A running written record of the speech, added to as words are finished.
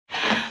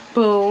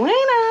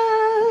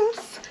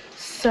Buenas!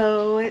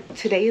 So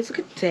today is a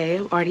good day.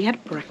 I've already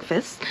had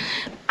breakfast.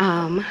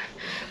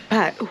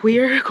 But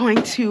we're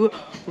going to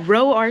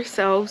row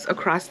ourselves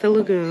across the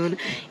lagoon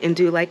and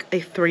do like a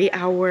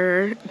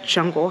 3-hour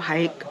jungle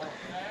hike.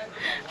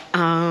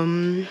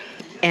 And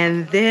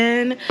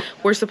then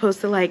we're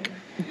supposed to like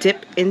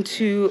dip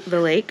into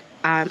the lake,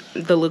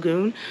 the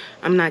lagoon.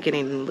 I'm not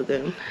getting in the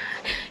lagoon.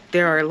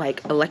 There are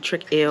like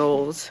electric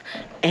eels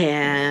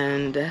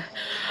and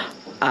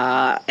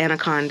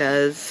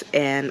anacondas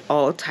and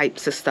all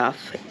types of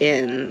stuff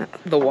in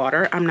the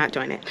water. I'm not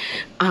doing it.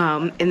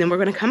 And then we're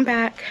gonna come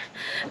back,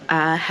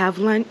 have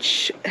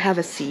lunch, have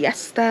a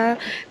siesta,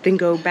 then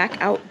go back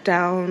out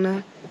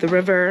down the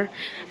river,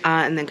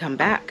 and then come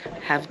back,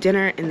 have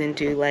dinner, and then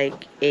do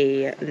like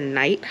a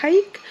night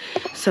hike.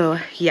 So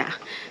yeah,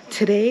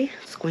 today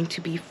it's going to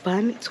be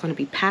fun. It's going to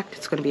be packed.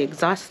 It's going to be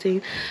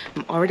exhausting.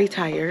 I'm already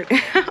tired.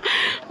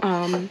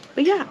 But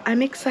yeah,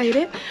 I'm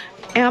excited.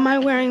 Am I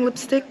wearing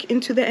lipstick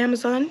into the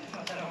Amazon?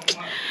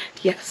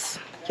 Yes.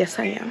 Yes,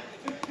 I am.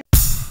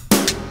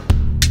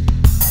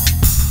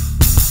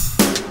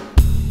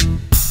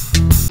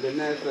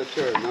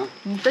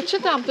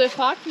 Teď tam, to je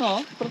fakt,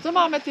 no. Proto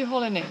máme ty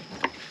holiny.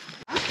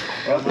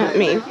 Not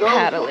me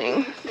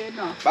paddling.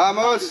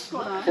 Vamos!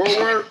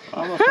 Forward!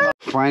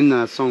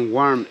 Find some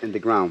warm in the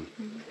ground.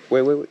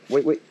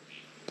 Wait.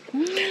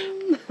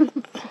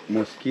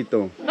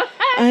 Mosquito.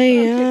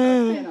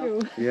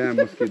 Yeah,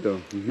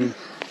 mosquito.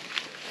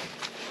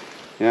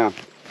 Yeah.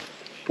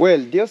 Well,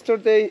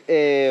 yesterday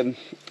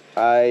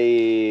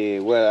I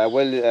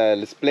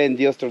will explain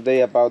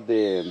yesterday about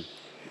the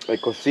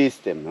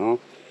ecosystem. No,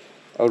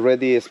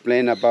 already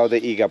explained about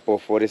the Igapo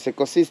forest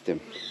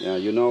ecosystem. Yeah,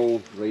 you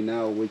know right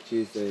now which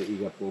is the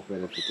Igapo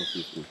forest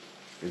ecosystem.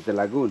 It's the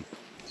lagoon.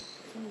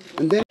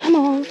 And then Come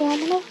on,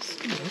 Domino's.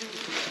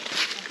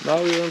 Now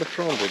you're in the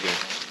front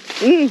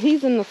again.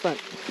 He's in the front.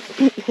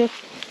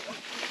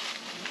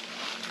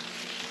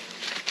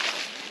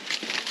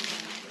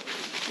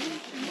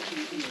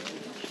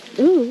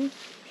 Ooh.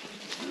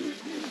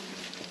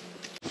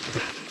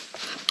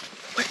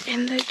 We're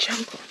in the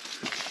jungle.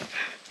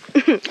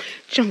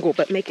 Jungle,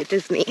 but make it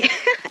Disney.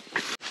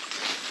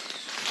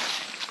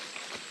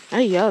 Oh,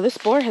 yo, this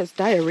boar has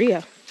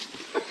diarrhea.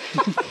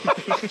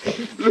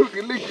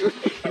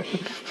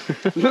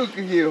 look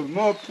here,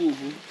 more poo.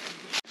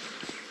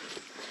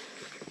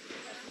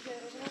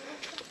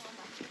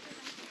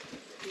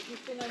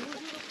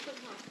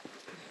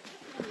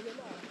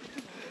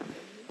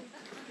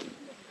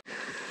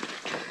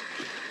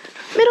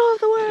 Middle of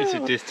the world. Is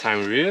it this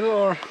time real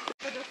or?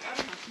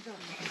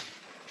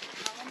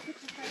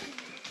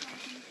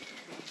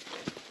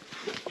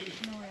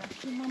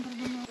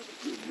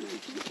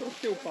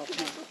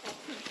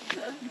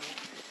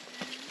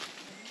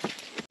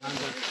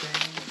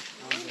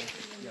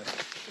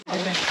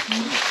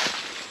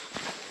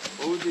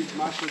 All these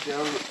mushrooms, they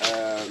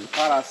are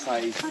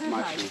parasite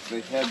mushrooms.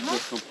 They help to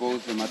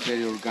compose the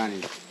material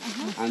organic.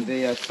 And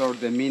they absorb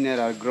the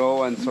mineral,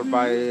 grow and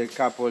survive a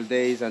couple of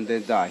days and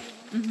then die.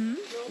 The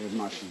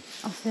mushrooms.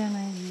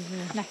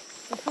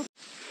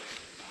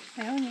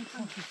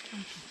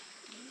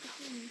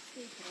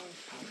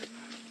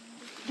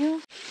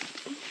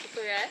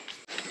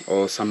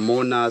 Or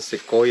Samona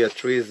sequoia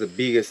trees, the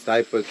biggest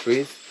type of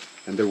trees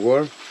in the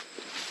world.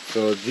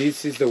 So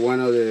this is the one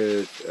of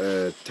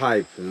the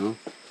type, you know.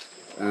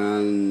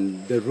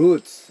 And the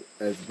roots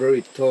is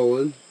very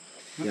tall.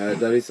 Yeah,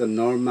 that is a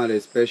normal,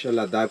 special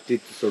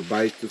adapted to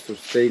survive, to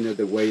sustain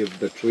the weight of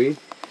the tree.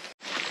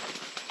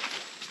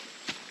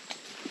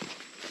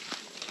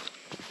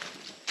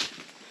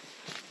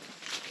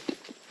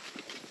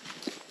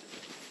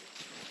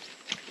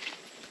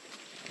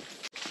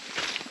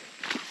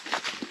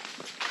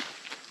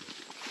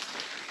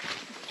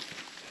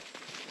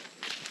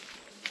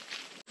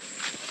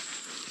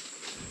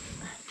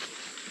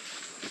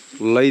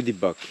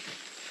 Ladybug.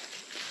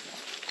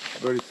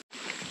 Very.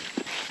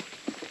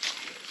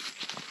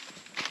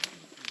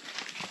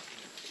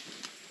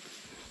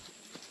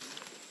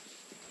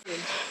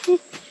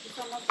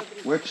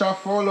 Watch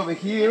out, fall over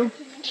here.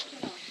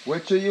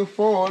 Watch till you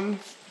fall.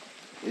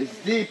 It's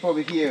deep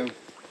over here.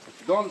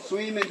 Don't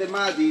swim in the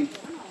muddy.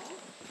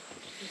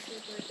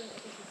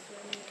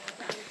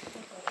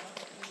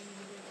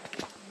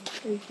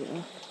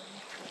 Okay.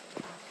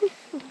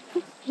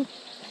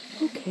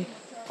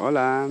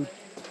 Hola.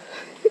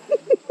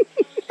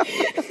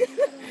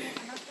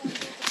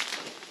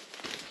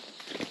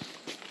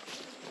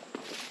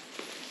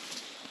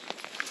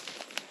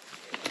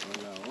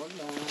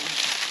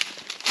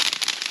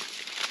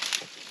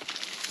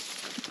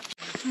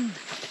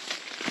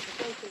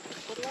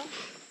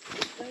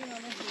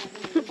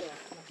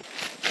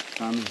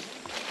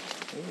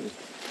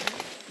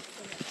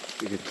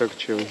 You can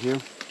touch over here.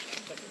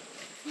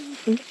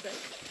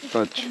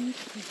 Touch.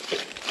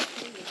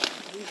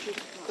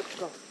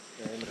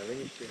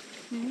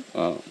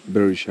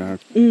 Very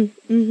sharp.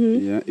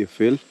 Yeah, you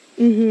feel?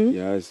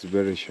 Yeah, it's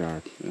very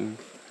sharp. Yeah.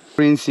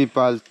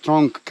 Principal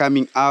trunk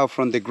coming out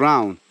from the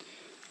ground.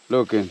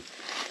 Look,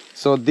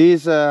 So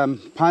this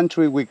palm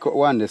tree, we call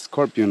one the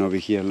scorpion over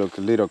here. Look,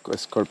 a little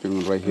scorpion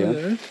right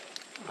here.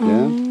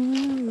 Yeah.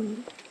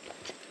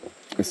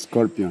 A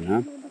scorpion,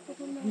 huh?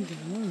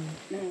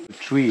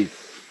 Trees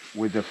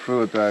with the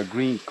fruit,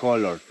 green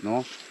color,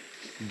 no?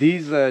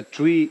 This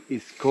tree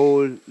is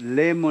called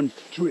lemon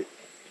tree.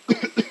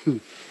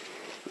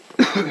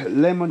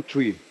 Lemon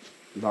tree,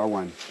 that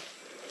one.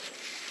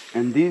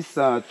 And this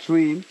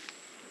tree,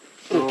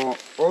 so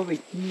over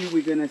here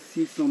we're gonna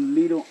see some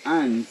little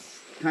ants,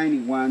 tiny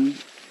one,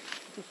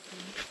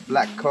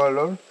 black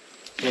color.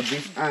 So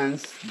these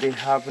ants, they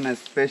have a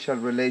special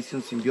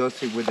relation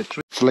symbiosis with the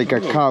tree. It's like a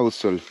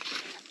causal.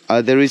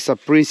 There is a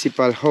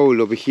principal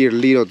hole over here,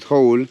 little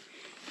hole.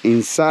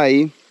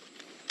 Inside,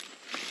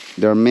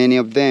 there are many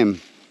of them.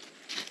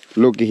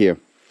 Look here.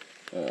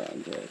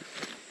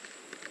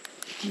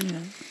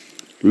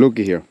 Look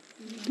here.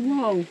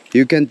 Wow.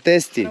 You can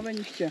taste it.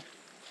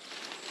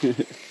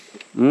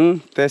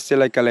 Taste it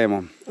like a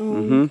lemon.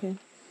 Okay.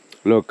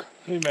 Look.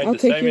 We made I'll the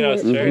take same your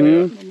in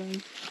word.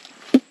 Australia.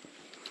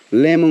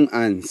 Lemon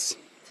ants.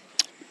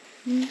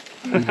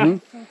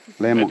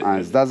 Lemon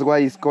ants. That's why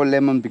it's called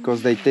lemon,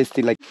 because they taste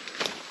it like.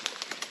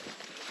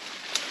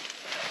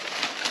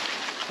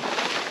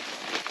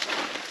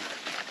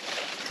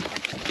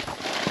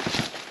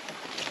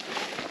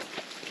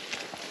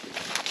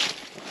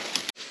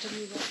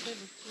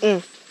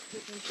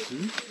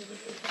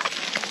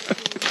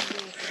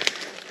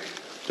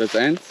 That's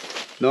ants?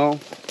 No,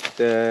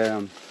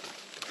 the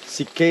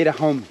cicada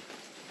home.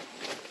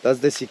 That's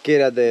the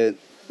cicada, the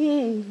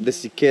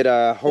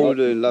cicada hole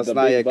last the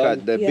night I big bug?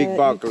 cut, the Yeah, big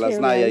bug it last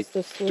night I terrorized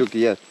us with- took,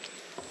 yes.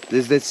 This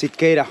is the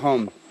cicada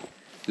home.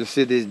 You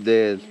see this,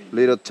 the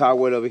little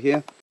tower over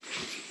here?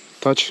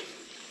 Touch.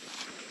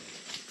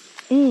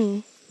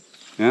 Yeah?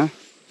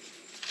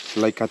 It's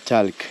like a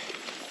talc.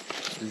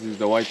 This is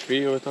the white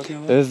tree you were talking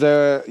about? There's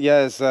the,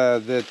 yes,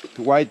 the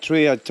white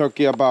tree I'm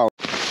talking about.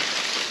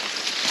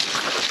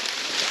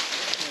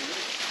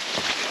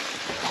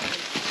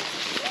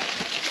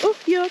 Oh,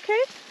 you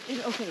okay?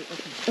 Okay.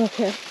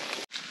 Okay.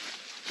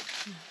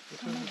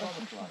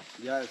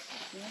 Yes.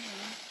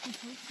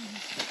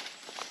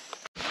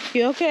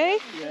 You okay?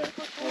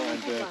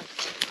 And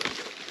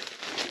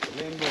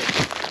rainbow.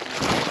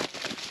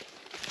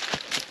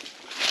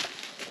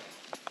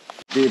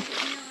 Deep.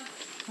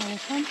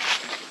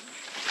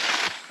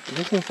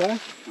 Look inside.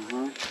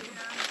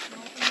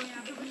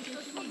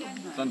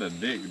 It's under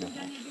big.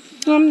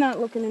 I'm not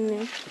looking in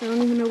there. I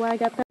don't even know why I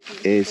got that.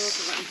 Is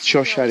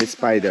social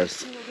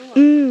spiders.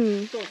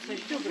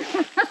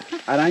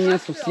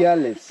 Arañas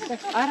sociales.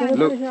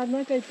 Look,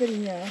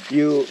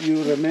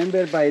 you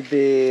remember by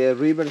the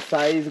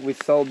riverside we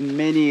saw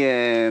many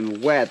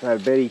wet,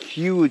 very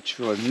huge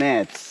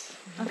nets.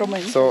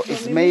 So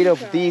it's made of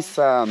these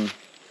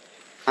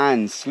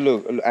ants.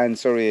 Look, I'm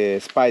sorry,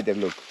 spider.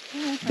 Look,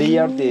 they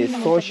are the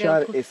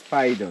social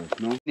spiders.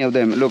 No, many of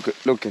them. Look.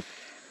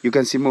 You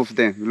can see move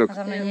them. Look,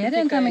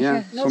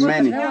 yeah, so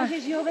many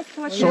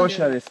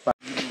social spiders.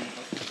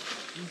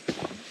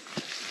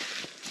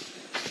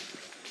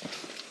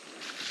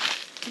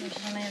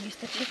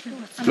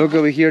 Look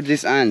over here,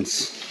 these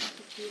ants.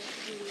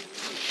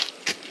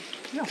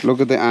 Look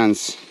at the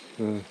ants.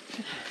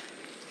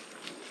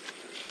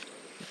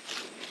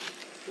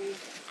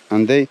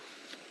 And they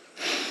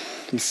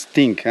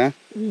stink, huh?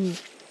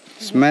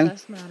 Smell?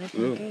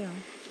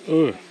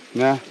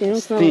 Yeah, They don't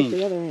smell like stink.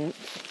 the other ants.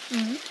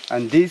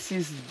 And this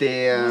is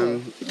the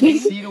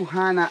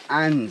Cirujana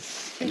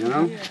ants, you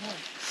know?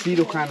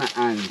 Cirujana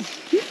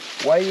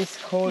ants. Why is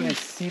called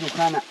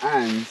Cirujana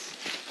ants?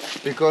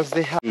 Because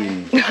they have.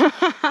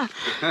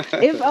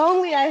 If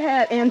only I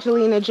had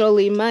Angelina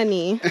Jolie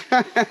money.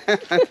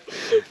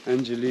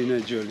 Angelina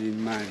Jolie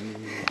money.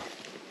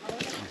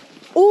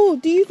 Oh,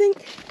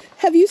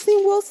 have you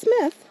seen Will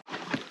Smith?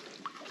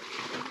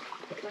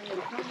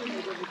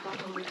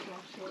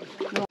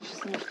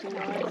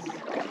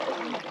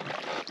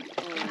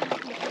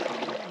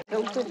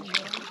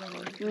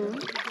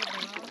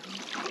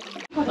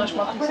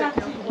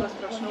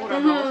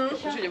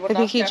 I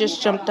think he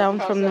just jumped down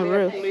from the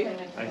roof.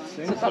 I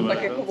think so, but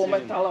I don't see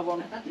him.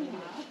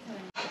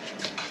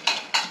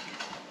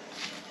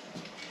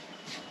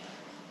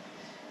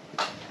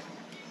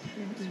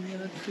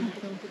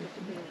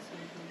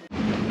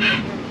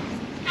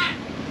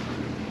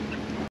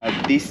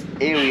 This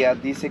area,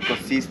 this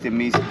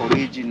ecosystem is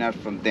original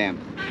from them.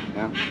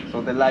 Yeah?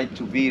 So they like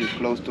to be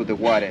close to the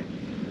water.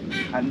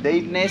 And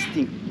they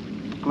nesting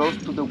close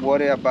to the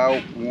water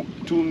about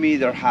 2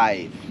 meter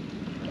high.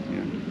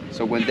 Yeah?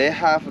 So when they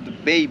have the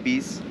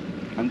babies,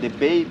 and the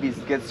babies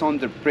gets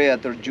under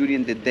predator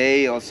during the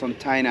day or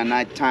sometime at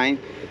night time,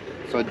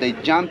 so they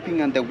jumping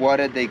in the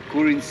water, they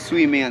couldn't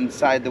swimming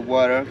inside the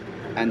water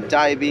and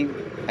diving,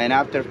 and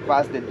after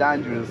pass the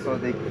danger, so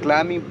they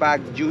climbing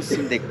back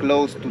using the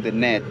clothes to the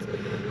net.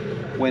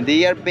 When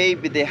they are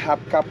baby, they have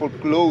couple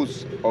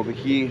clothes over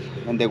here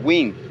on the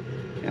wing.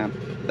 Yeah.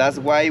 That's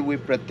why we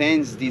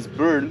pretend this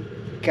bird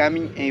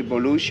coming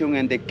evolution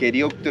and the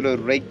Cheiropteros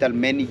rectal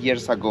many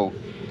years ago.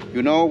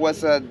 You know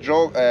what's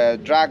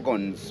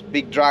dragons,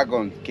 big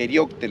dragon,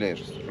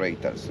 Caryopteres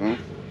raters, no?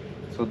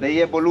 So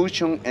they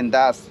evolution and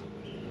that's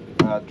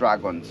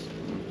dragons.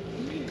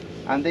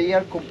 And they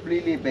are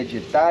completely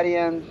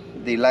vegetarian.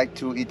 They like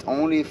to eat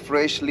only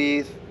fresh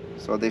leaf,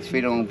 so they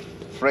feed on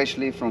fresh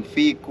leaf from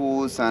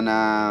ficus and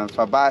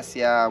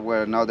fabaceae,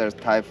 were another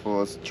type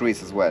of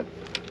trees as well.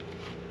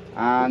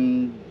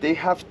 And they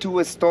have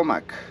two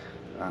stomachs.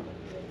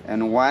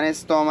 And one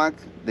stomach,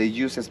 they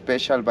use a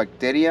special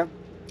bacteria,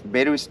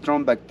 very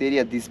strong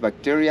bacteria, this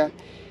bacteria,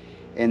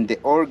 and the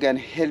organ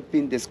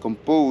helping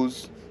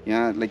decompose,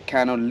 yeah, like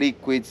kind of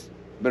liquids,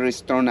 very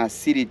strong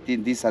acidity.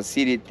 This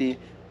acidity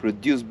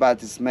produce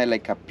bad smell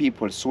like a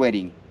people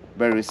sweating.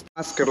 Very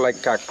masker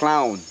like a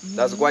clown.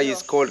 That's why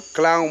it's called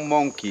clown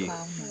monkey.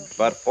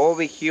 But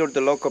over here,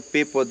 the local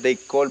people, they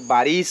call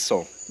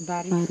barizo.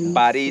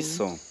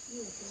 Barizo.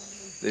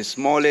 The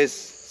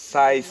smallest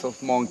size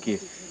of monkey.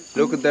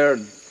 Look there,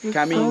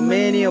 coming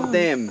many of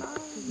them.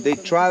 They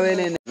travel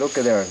and look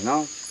at there,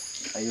 no?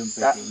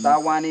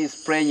 That one is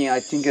pregnant. I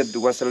think it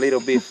was a little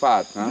bit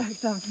fat, huh?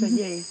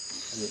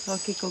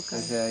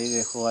 Ese ahí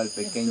dejó al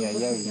pequeño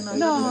allá y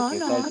No, que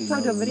no, salte y está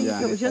no dobrý, ya,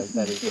 to už je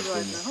saltar el snížilo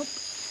pequeño. jednoho.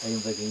 Hay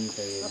un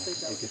pequeñito ahí,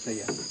 el que está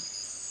allá.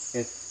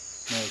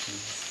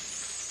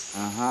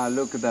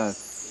 Look at that.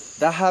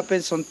 That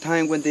happens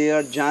sometimes when they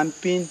are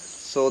jumping.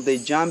 So they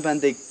jump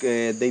and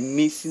they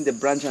miss in the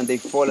branch and they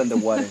fall in the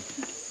water.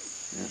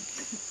 Yeah.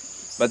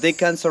 But they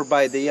can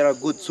survive. They are a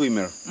good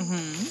swimmer.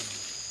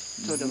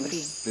 To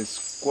dobrý. The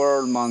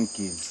squirrel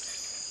monkey.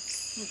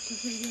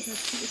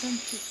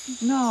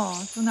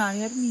 No, jsou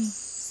nádherný.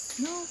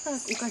 No,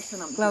 tak ukaž se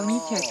nám.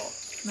 Klavníček.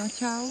 No,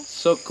 čau.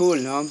 So cool,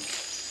 huh?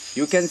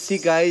 You can see,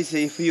 guys,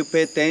 if you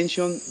pay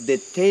attention, the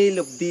tail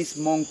of this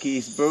monkey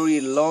is very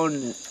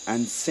long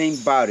and same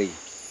body.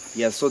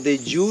 Yeah, so they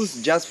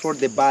use just for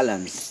the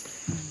balance.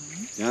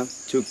 Yeah,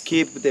 to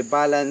keep the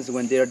balance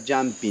when they are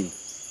jumping.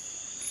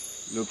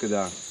 Look at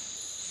that.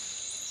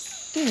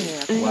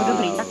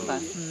 Wow.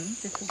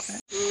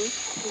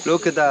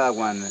 Look at that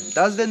one.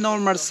 That's the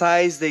normal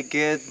size they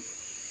get.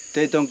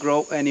 They don't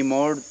grow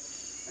anymore.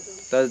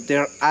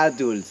 They're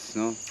adults,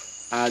 no?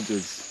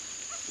 Adults.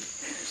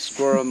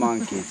 Squirrel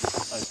monkeys.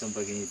 Son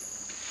pequeñitos.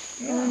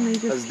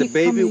 Because the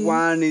baby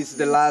one is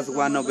the last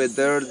one over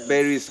there,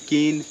 very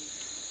skin,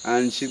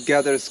 and she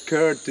got her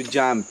scared to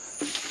jump.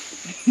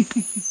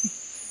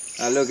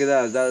 Look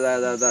at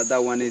that.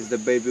 That one is the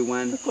baby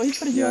one.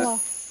 Yeah.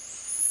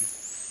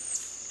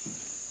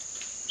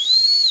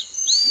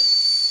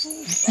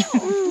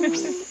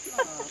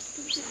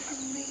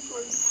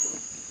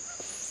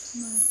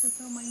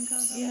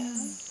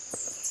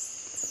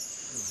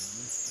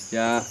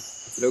 Yeah,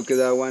 look at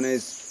that one,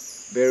 is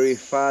very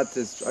fat.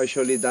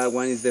 Actually, that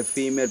one is the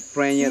female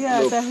pregnant. Je,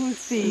 Look. to je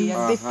hustý,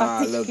 jak ty Aha,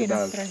 look patičky at that.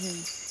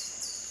 nastražený.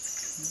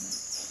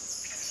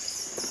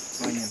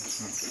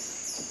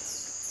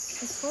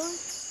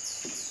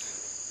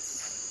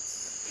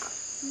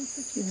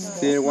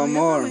 Still one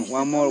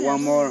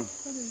more.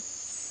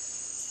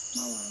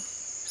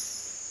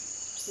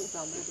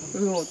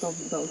 Jo, tam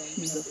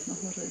další zase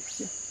nahoře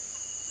ještě.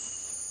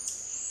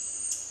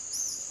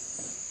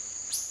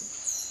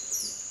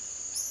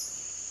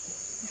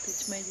 Teď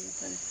jsme jde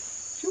tady.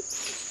 Šup.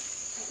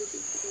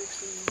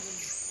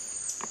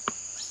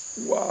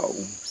 Wow.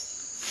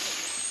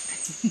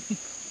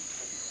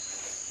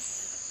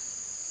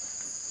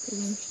 To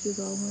ještě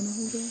dáme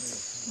nahoře.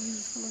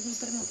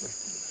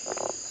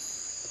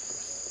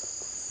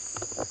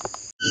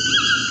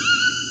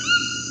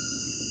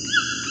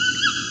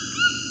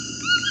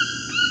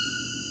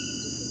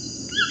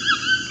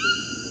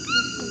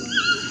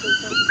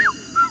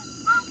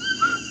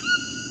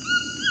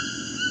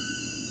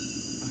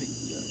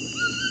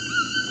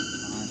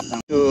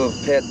 To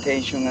pay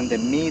attention in the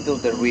middle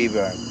of the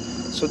river.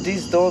 So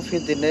these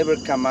dolphins, they never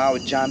come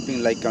out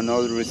jumping like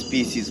another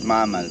species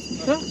mammals.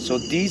 So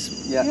these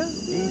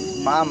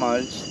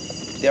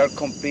mammals, they are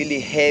completely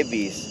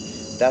heavy.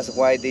 That's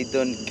why they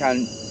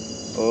can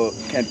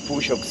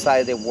push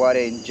outside the water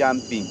and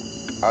jumping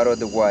out of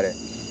the water.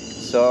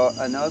 So,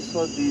 and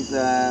also these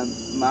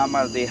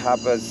mammals, they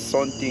have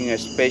something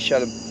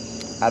special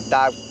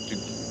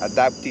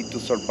adapted to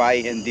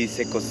survive in this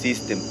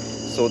ecosystem.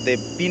 So the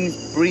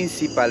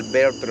principal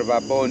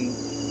vertebral bone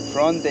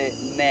from the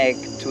neck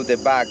to the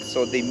back,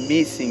 so they're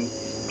missing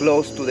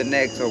close to the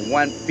neck, so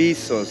one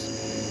pieces.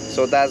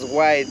 So that's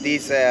why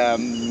these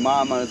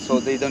mammals,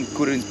 so they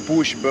couldn't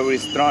push very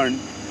strong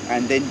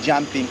and then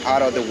jumping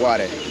out of the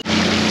water.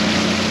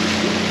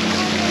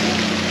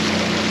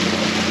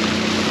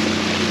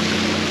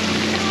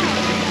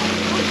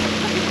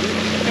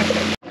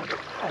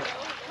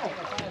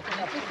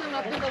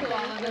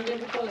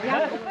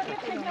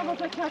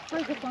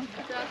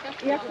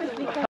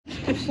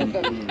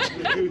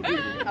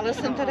 Ale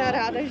jsem teda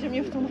ráda, že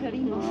mě v tom helí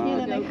vlastně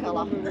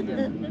nenechala.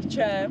 V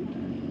čem?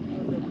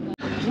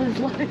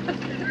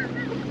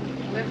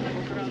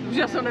 Už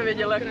já jsem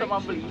nevěděla, jak to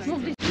mám blíž.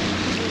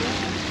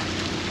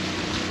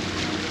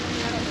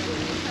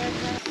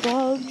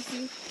 Bugs.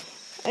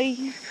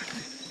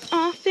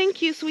 Oh,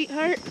 thank you,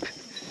 sweetheart.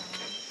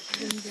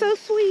 So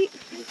sweet.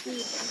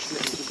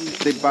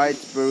 They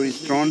bite very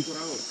strong.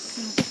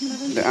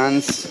 The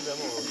ants.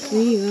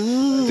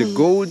 Yeah. The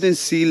golden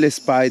seal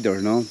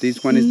spider, no?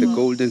 This one is the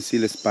golden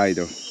seal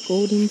spider.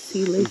 Golden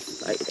seal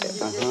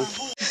spider.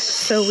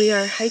 So we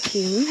are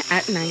hiking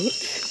at night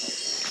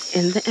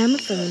in the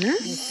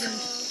Amazonas.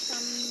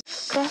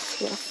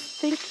 Gracias.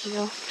 Thank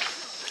you.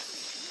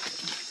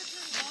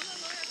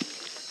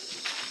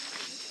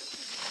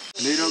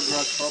 Little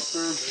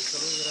grasshopper.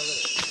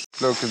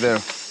 Look there.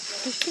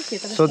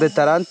 So the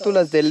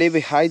tarantulas, they live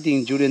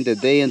hiding during the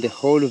day in the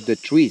hole of the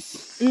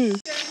trees.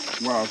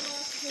 Wow.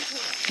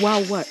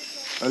 Wow, what?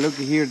 Look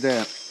here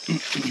there.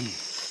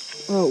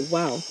 Oh,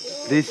 wow.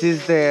 This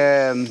is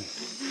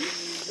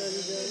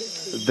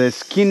the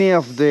skinny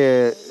of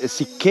the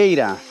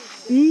cicada.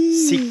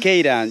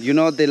 Cicada, you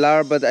know the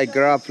larva that I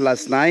grabbed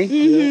last night?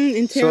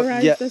 And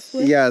terrorized us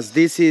with? Yes,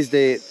 this is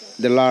the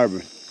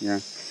larva. Yeah.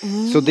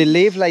 So they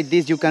live like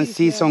this. You can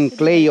see some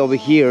clay over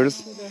here.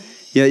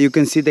 Yeah, you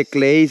can see the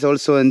clays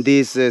also in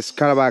these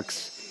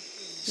scarabaeus.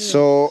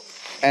 So,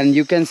 and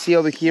you can see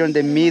over here in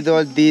the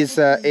middle, this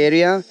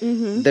area,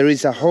 there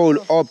is a hole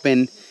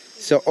open.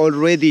 So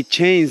already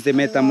changed the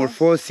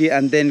metamorphosis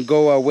and then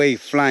go away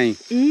flying.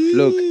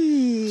 Look.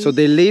 So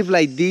they live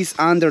like this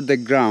under the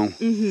ground.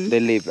 They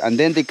live. And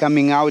then they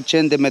coming out,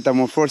 change the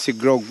metamorphosis,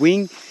 grow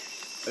wing,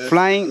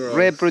 flying,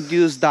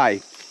 reproduce,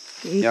 die.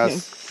 Okay.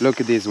 Yes. Look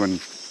at this one.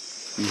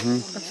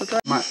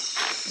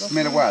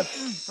 Smell what?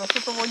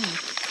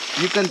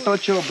 You can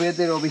touch your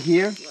better over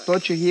here.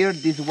 Touch here,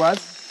 this was,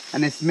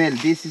 and smell.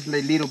 This is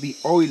like little bit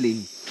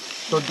oily.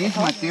 So this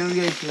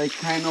material is like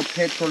kind of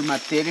petrol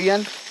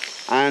material.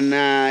 And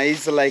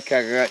it's like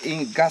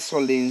in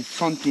gasoline,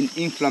 something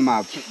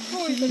inflammable.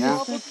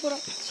 Yeah?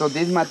 So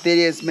this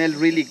material smells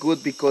really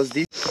good because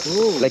this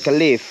like a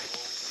leaf.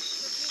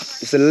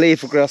 It's a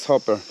leaf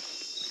grasshopper.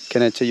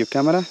 Can I show you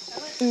camera?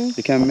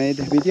 You can make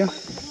the video?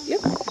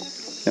 Yep.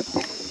 Yep.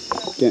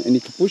 I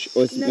need to push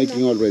or it's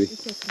making already?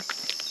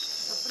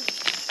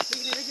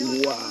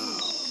 Wow.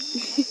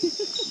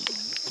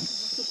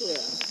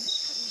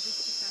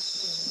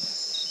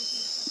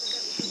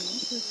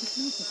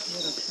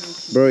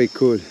 Very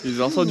cool. He's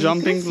also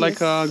jumping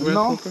like a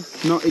grasshopper?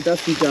 No, it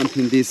doesn't jump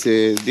in this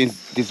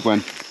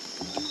one.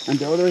 And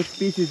the other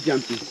species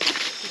jumping.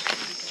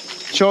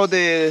 Show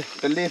the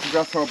leaf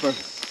grasshopper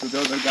to the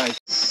other guys.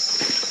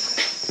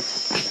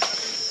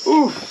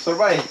 Ooh,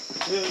 survive.